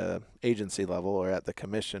at a agency level or at the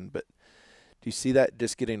commission, but do you see that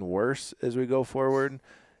just getting worse as we go forward?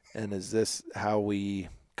 And is this how we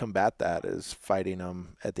combat that, is fighting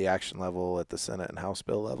them at the action level, at the Senate and House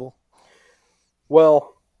bill level?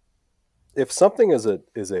 Well, if something is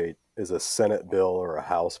a is a Senate bill or a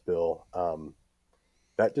House bill.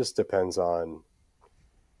 That just depends on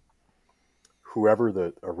whoever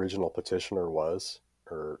the original petitioner was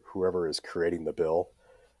or whoever is creating the bill.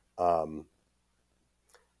 Um,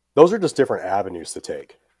 those are just different avenues to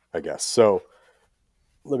take, I guess. So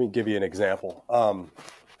let me give you an example.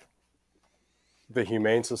 The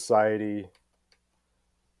Humane Society,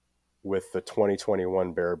 with the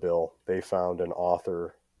 2021 Bear Bill, they found an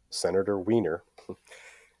author, Senator Weiner,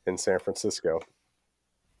 in San Francisco.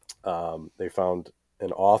 They found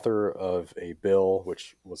an author of a bill,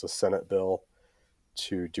 which was a Senate bill,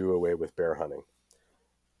 to do away with bear hunting.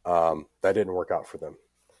 That didn't work out for them.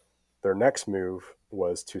 Their next move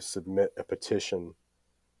was to submit a petition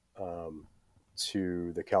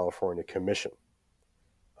to the California Commission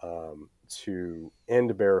to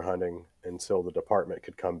end bear hunting until the department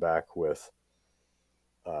could come back with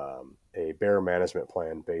a bear management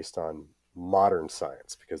plan based on modern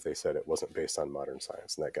science, because they said it wasn't based on modern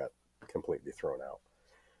science, and that got completely thrown out.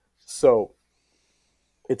 So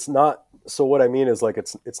it's not, so what I mean is, like,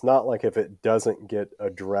 it's not like if it doesn't get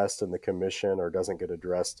addressed in the commission or doesn't get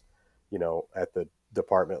addressed, at the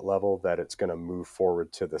department level, that it's going to move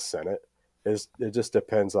forward to the Senate. It just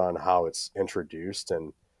depends on how it's introduced,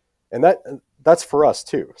 and that's for us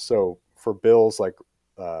too. So for bills like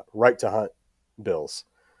right to hunt bills,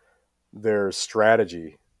 there's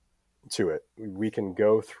strategy to it. We can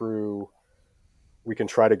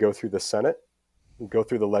try to go through the Senate, go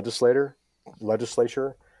through the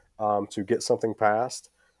legislature to get something passed,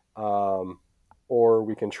 or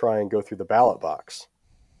we can try and go through the ballot box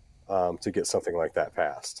to get something like that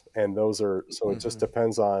passed. And those are, so it just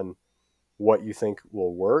depends on what you think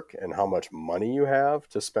will work and how much money you have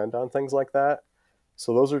to spend on things like that.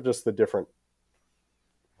 So those are just the different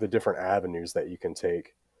avenues that you can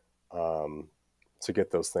take to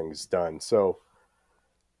get those things done. So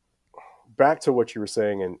back to what you were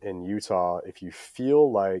saying in Utah, if you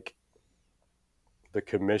feel like the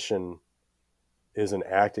commission isn't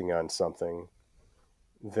acting on something,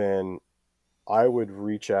 then I would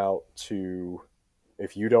reach out to,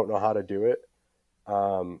 if you don't know how to do it,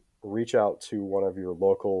 reach out to one of your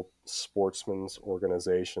local sportsmen's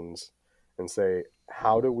organizations and say,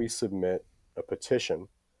 how do we submit a petition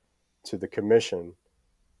to the commission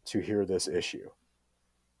to hear this issue?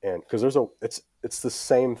 And because it's the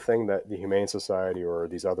same thing that the Humane Society or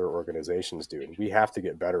these other organizations do. And we have to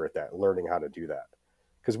get better at that, learning how to do that.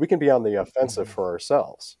 Because we can be on the offensive for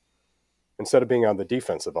ourselves instead of being on the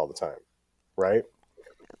defensive all the time, right?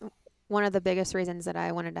 One of the biggest reasons that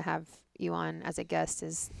I wanted to have you on as a guest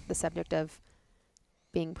is the subject of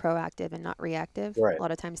being proactive and not reactive. Right. A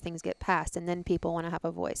lot of times things get passed, and then people want to have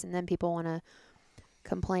a voice, and then people want to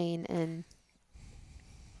complain and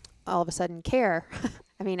all of a sudden care.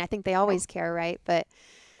 I mean, I think they always care, right? But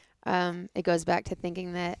it goes back to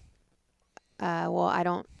thinking that, well, I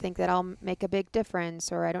don't think that I'll make a big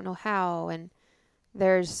difference, or I don't know how. And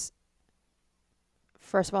there's,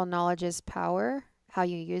 first of all, knowledge is power. How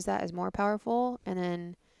you use that is more powerful. And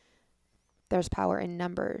then there's power in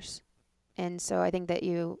numbers. And so I think that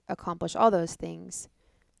you accomplish all those things.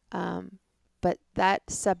 But that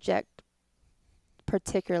subject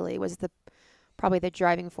particularly was probably the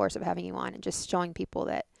driving force of having you on, and just showing people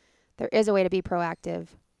that there is a way to be proactive.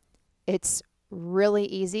 It's really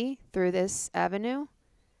easy through this avenue.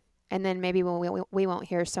 And then maybe when we won't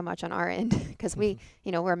hear so much on our end, because we're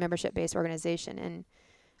a membership-based organization, and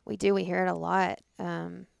we hear it a lot.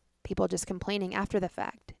 People just complaining after the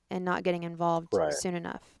fact and not getting involved soon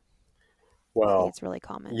enough. Well, I think it's really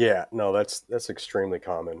common. Yeah, no, that's extremely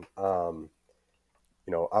common. I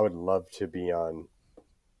would love to be on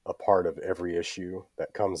a part of every issue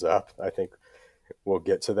that comes up. I think we'll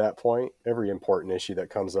get to that point. Every important issue that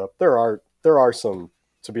comes up, there are some,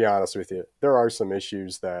 to be honest with you, there are some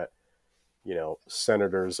issues that,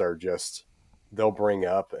 senators are just, they'll bring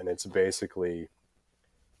up, and it's basically,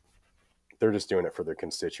 they're just doing it for their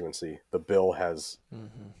constituency. The bill has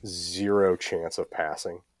zero chance of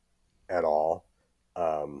passing at all.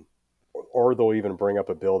 Or they'll even bring up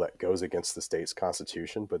a bill that goes against the state's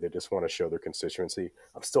constitution, but they just want to show their constituency,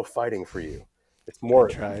 I'm still fighting for you. It's more a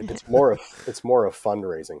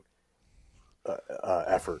fundraising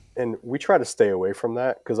effort. And we try to stay away from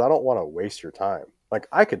that because I don't want to waste your time. Like,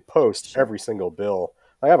 I could post every single bill.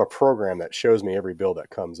 I have a program that shows me every bill that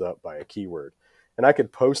comes up by a keyword. And I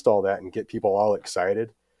could post all that and get people all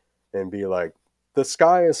excited and be like, the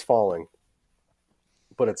sky is falling,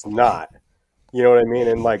 but it's not. You know what I mean?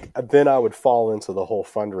 And then I would fall into the whole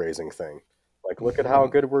fundraising thing. Like, look at how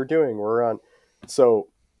good we're doing. We're on. So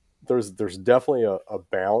there's definitely a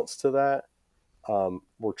balance to that.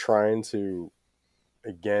 We're trying to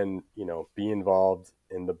again, be involved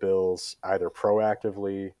in the bills either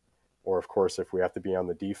proactively, or of course, if we have to be on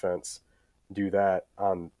the defense, do that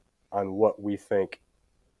on what we think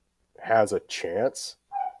has a chance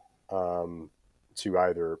to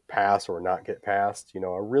either pass or not get passed.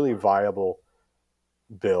 A really viable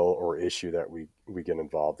bill or issue that we get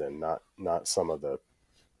involved in, not some of the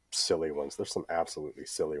silly ones. There's some absolutely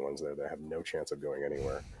silly ones there that have no chance of going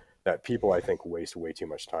anywhere, that people, I think, waste way too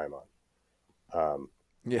much time on.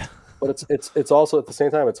 Yeah. But it's also, at the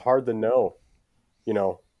same time, it's hard to know.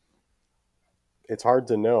 It's hard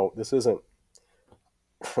to know. This isn't.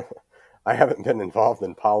 I haven't been involved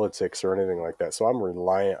in politics or anything like that, so I'm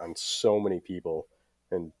reliant on so many people,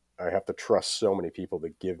 and I have to trust so many people to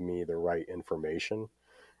give me the right information,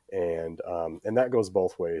 and that goes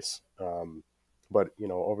both ways. But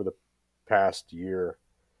over the past year,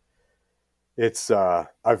 it's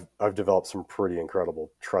I've developed some pretty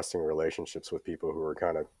incredible trusting relationships with people who are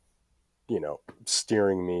kind of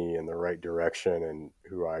steering me in the right direction, and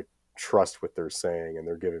who I trust what they're saying, and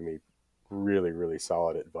they're giving me really, really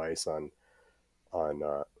solid advice on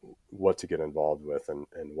what to get involved with, and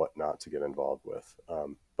what not to get involved with.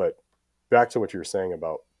 But back to what you were saying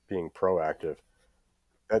about being proactive,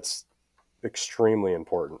 that's extremely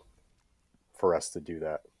important for us to do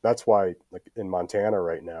that. That's why, like in Montana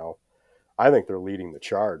right now, I think they're leading the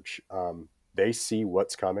charge. They see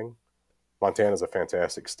what's coming. Montana is a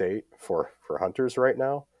fantastic state for hunters right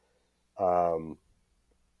now, but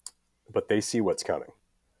they see what's coming.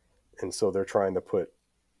 And so they're trying to put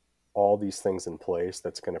all these things in place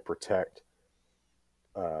that's going to protect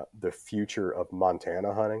the future of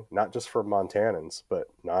Montana hunting, not just for Montanans, but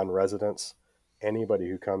non-residents, anybody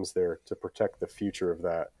who comes there, to protect the future of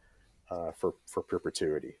that for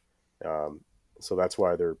perpetuity. So that's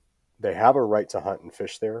why they have a right to hunt and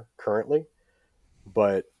fish there currently,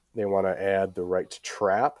 but they want to add the right to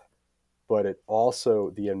trap. But it also,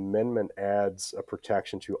 the amendment adds a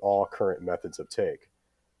protection to all current methods of take.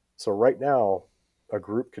 So right now, a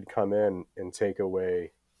group could come in and take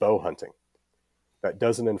away bow hunting. That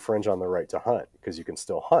doesn't infringe on the right to hunt, because you can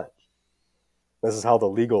still hunt. This is how the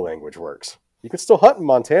legal language works. You can still hunt in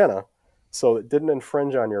Montana, so it didn't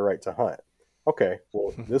infringe on your right to hunt. Okay,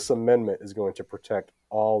 well, this amendment is going to protect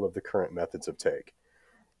all of the current methods of take.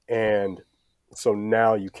 And so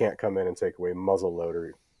now you can't come in and take away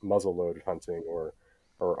muzzleloaded hunting or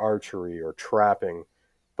archery or trapping.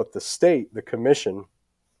 But the state, the commission,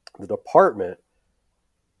 the department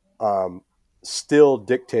still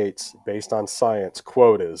dictates, based on science,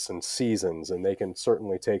 quotas and seasons, and they can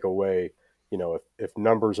certainly take away, if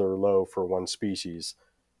numbers are low for one species,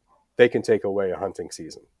 they can take away a hunting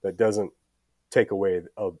season. That doesn't take away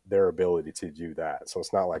their ability to do that. So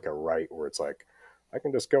it's not like a right where it's like, I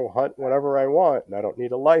can just go hunt whenever I want and I don't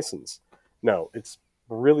need a license. No, it's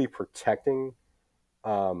really protecting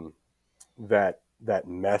that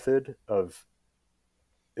method of,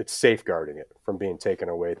 it's safeguarding it from being taken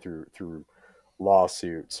away through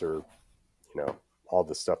lawsuits or all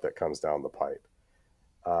the stuff that comes down the pipe.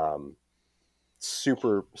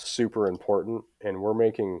 Super, super important, and we're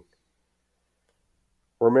making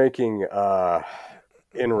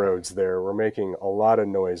inroads there. We're making a lot of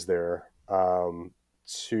noise there,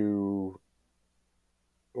 to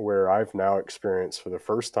where I've now experienced for the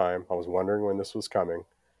first time. I was wondering when this was coming.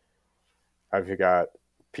 I've got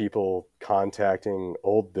people contacting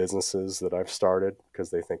old businesses that I've started because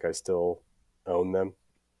they think I still own them.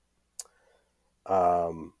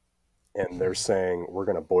 And they're saying, we're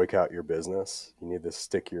going to boycott your business. You need to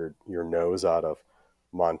stick your nose out of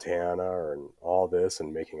Montana and all this,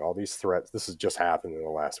 and making all these threats. This has just happened in the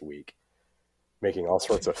last week, making all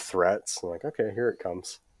sorts of threats. I'm like, okay, here it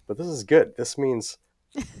comes. But this is good. This means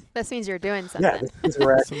you're doing something. Yeah, this means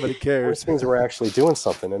we're actually, somebody cares. This means we're actually doing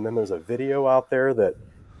something. And then there's a video out there that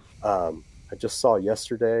I just saw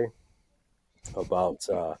yesterday about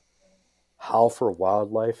Howl for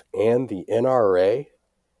Wildlife and the NRA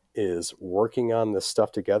is working on this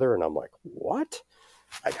stuff together. And I'm like, what?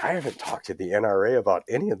 I haven't talked to the NRA about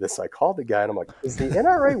any of this. I called the guy and I'm like, is the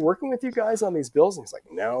NRA working with you guys on these bills? And he's like,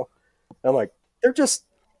 no. And I'm like, they're just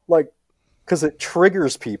like, because it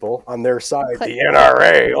triggers people on their side. The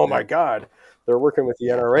NRA, oh my God, they're working with the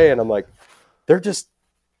NRA. And I'm like,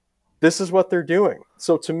 this is what they're doing.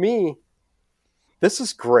 So to me, this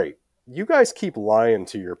is great. You guys keep lying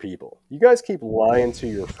to your people. You guys keep lying to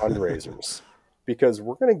your fundraisers, because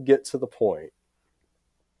we're going to get to the point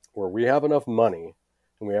where we have enough money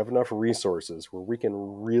and we have enough resources where we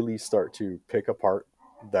can really start to pick apart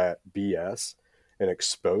that BS and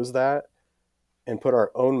expose that, and put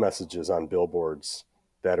our own messages on billboards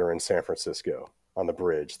that are in San Francisco on the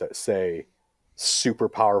bridge that say super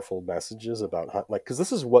powerful messages about hunt, like, because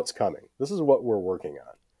this is what's coming. This is what we're working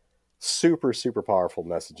on. Super, super powerful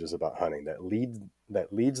messages about hunting that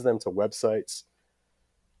leads them to websites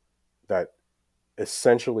that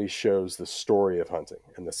essentially shows the story of hunting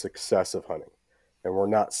and the success of hunting. And we're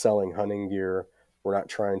not selling hunting gear. We're not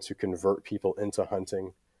trying to convert people into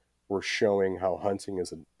hunting. We're showing how hunting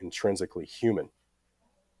is intrinsically human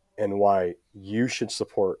and why you should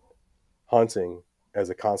support hunting as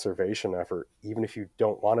a conservation effort, even if you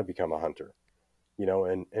don't want to become a hunter,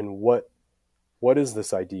 and what is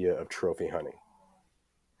this idea of trophy hunting?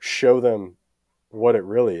 Show them what it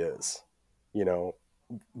really is.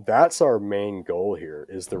 That's our main goal here,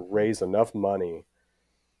 is to raise enough money.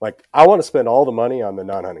 Like, I want to spend all the money on the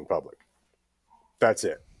non-hunting public. That's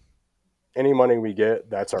it. Any money we get,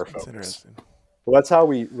 that's our focus. Well, that's how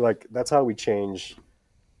we change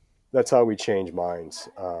minds.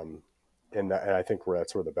 And I think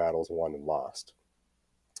that's where the battle's won and lost.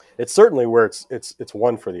 It's certainly where it's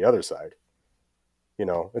won for the other side.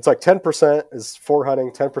 It's like 10% is for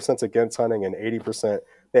hunting, 10% is against hunting, and 80%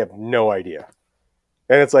 they have no idea.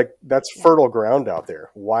 And it's like, that's fertile ground out there.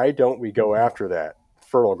 Why don't we go after that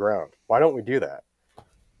fertile ground? Why don't we do that?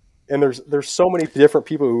 And there's so many different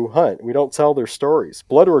people who hunt. We don't tell their stories.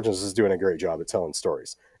 Blood Origins is doing a great job at telling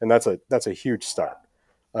stories, and that's a huge start.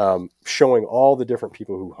 Showing all the different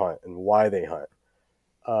people who hunt and why they hunt.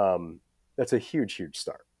 That's a huge, huge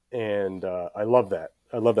start. And I love that.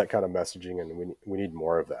 I love that kind of messaging, and we need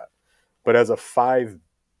more of that. But as a $5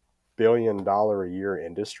 billion a year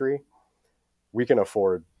industry, we can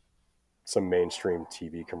afford some mainstream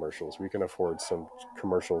TV commercials. We can afford some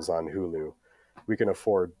commercials on Hulu. We can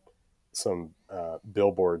afford some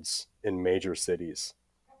billboards in major cities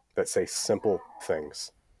that say simple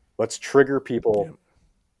things. Let's trigger people. Yeah.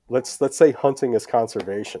 Let's say hunting is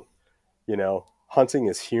conservation. Hunting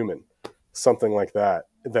is human. Something like that.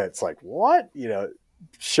 That's like, what?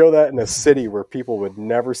 Show that in a city where people would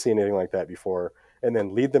never see anything like that before, and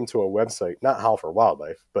then lead them to a website, not Howl for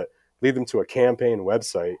Wildlife, but lead them to a campaign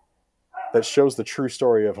website that shows the true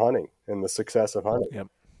story of hunting and the success of hunting. Yep.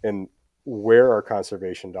 And where our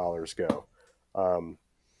conservation dollars go.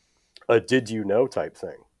 A did you know type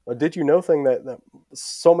thing. A did you know thing that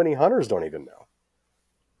so many hunters don't even know.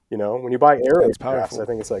 When you buy arrow shafts, I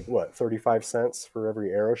think it's like, 35 cents for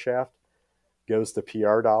every arrow shaft goes to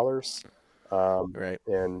PR dollars. Right.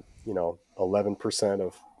 And, 11%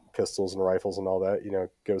 of pistols and rifles and all that,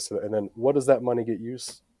 goes to and then what does that money get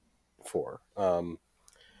used for?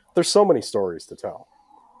 There's so many stories to tell.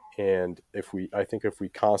 And I think if we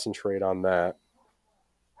concentrate on that,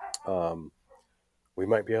 we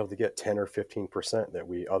might be able to get 10 or 15% that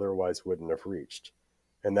we otherwise wouldn't have reached.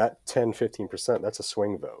 And that 10, 15%, that's a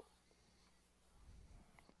swing vote.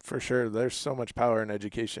 For sure. There's so much power in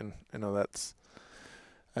education.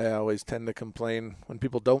 I always tend to complain when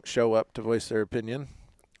people don't show up to voice their opinion.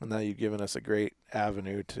 And now you've given us a great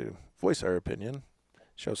avenue to voice our opinion,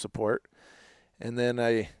 show support. And then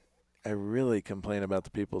I really complain about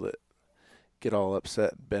the people that get all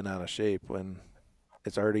upset, bent out of shape when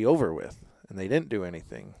it's already over with and they didn't do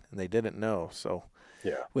anything and they didn't know. So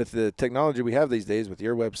yeah, with the technology we have these days, with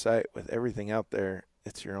your website, with everything out there,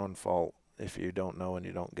 it's your own fault if you don't know and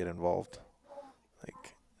you don't get involved.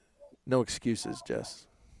 Like, no excuses, Jess.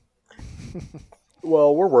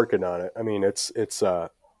 Well, we're working on it. I mean, it's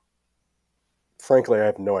frankly, I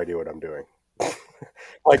have no idea what I'm doing.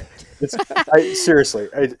 Like, seriously,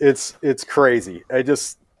 it's crazy.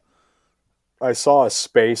 I saw a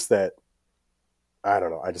space that, I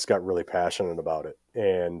don't know, I just got really passionate about it.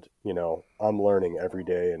 And, I'm learning every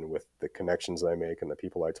day, and with the connections I make and the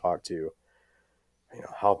people I talk to,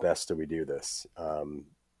 how best do we do this?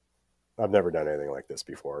 I've never done anything like this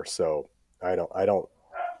before. So I don't,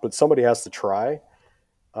 but somebody has to try.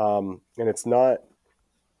 And it's not,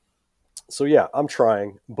 so yeah, I'm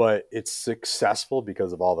trying, but it's successful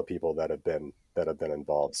because of all the people that have been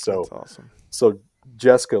involved. So that's awesome. So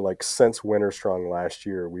Jessica, like, since Winter Strong last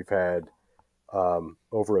year, we've had over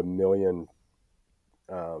 1 million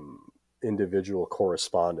individual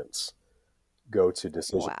correspondents go to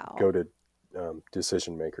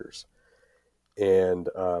decision makers, and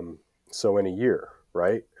so in a year,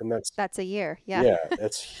 right? And that's a year, yeah. Yeah,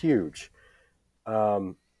 that's huge,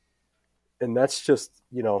 and that's just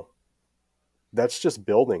that's just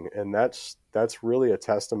building, and that's really a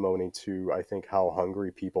testimony to, I think, how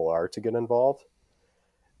hungry people are to get involved.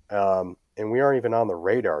 And we aren't even on the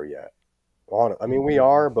radar yet. I mean, we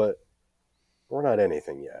are, but we're not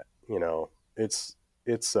anything yet.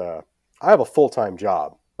 I have a full-time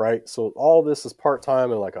job, right? So all this is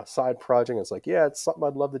part-time and like a side project. It's like, yeah, it's something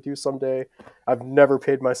I'd love to do someday. I've never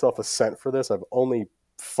paid myself a cent for this. I've only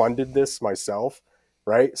funded this myself,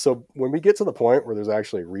 right? So when we get to the point where there's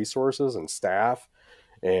actually resources and staff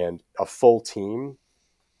and a full team,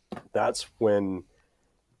 that's when,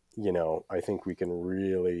 I think we can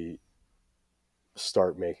really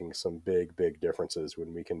start making some big differences,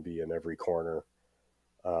 when we can be in every corner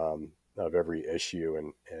of every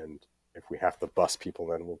issue. And if we have to bust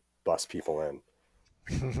people in, we'll bust people in.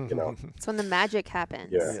 It's when the magic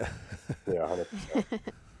happens. Yeah. Yeah, 100%.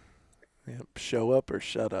 Yep. Show up or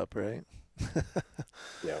shut up, right?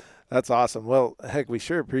 Yeah. That's awesome. Well, heck, we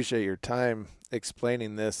sure appreciate your time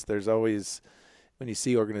explaining this. There's always, when you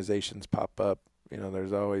see organizations pop up,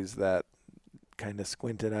 there's always that kind of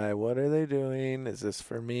squinted eye. What are they doing? Is this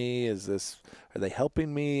for me? Are they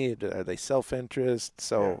helping me? Are they self-interest?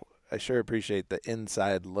 So I sure appreciate the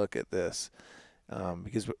inside look at this,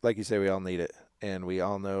 because like you say, we all need it. And we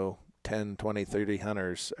all know 10, 20, 30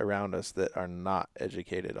 hunters around us that are not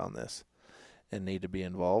educated on this and need to be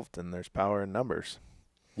involved, and there's power in numbers.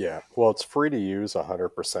 Yeah. Well, it's free to use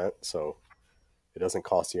 100%. So it doesn't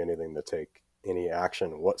cost you anything to take any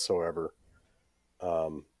action whatsoever.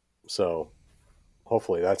 So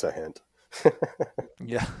hopefully that's a hint.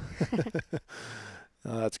 Yeah.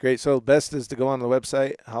 That's great. So best is to go on the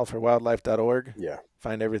website, howlforwildlife.org. Yeah.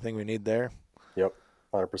 Find everything we need there. Yep.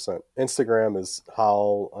 100%. Instagram is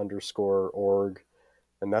howl_org.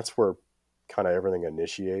 And that's where kind of everything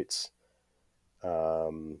initiates.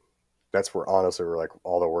 That's where honestly we're like,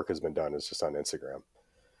 all the work has been done is just on Instagram.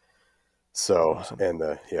 So, Awesome.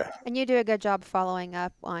 And you do a good job following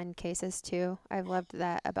up on cases too. I've loved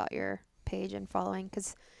that about your page and following,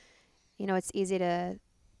 because, it's easy to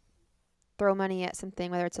throw money at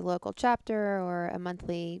something, whether it's a local chapter or a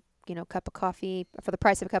monthly, cup of coffee for the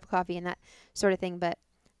price of a cup of coffee and that sort of thing. But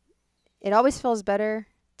it always feels better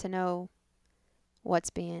to know what's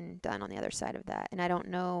being done on the other side of that. And I don't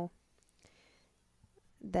know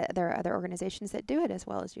that there are other organizations that do it as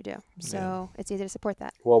well as you do. So it's easy to support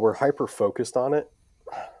that. Well, we're hyper focused on it.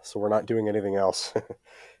 So we're not doing anything else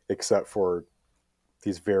except for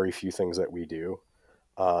these very few things that we do.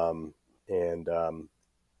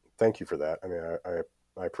 Thank you for that. I mean,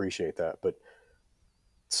 I appreciate that. But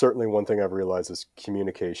certainly one thing I've realized is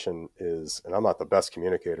communication is, and I'm not the best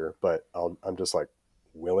communicator, but I'm just like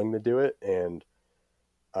willing to do it. And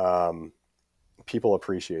people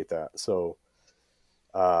appreciate that. So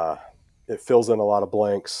it fills in a lot of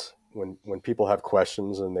blanks when people have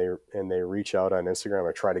questions and they reach out on Instagram.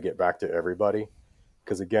 I try to get back to everybody,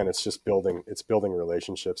 because again, it's just building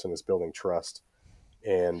relationships and it's building trust.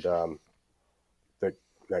 And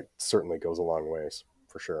that certainly goes a long ways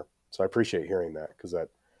for sure. So I appreciate hearing that, because that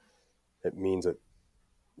means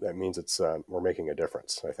it's we're making a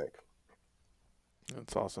difference, I think.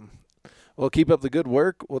 That's awesome. Well, keep up the good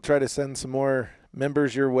work. We'll try to send some more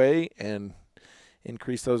members your way and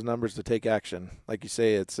increase those numbers to take action. Like you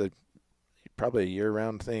say, it's probably a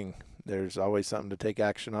year-round thing. There's always something to take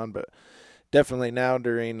action on, but definitely now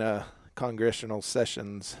during congressional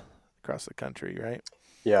sessions across the country, right?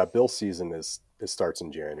 Yeah, bill season it starts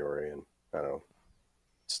in January, and I don't know,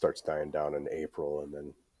 it starts dying down in April, and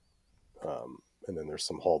then there's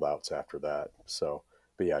some holdouts after that. So,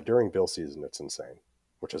 but yeah, during bill season, it's insane,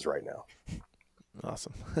 which is right now.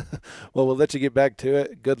 Awesome. Well, we'll let you get back to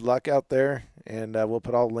it. Good luck out there, and we'll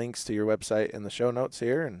put all links to your website in the show notes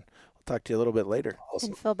here, and we'll talk to you a little bit later. Awesome.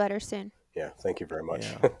 And feel better soon. Yeah, thank you very much.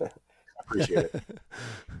 Yeah. Appreciate it.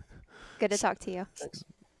 Good to talk to you. Thanks.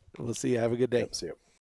 We'll see you. Have a good day. Yep, see you.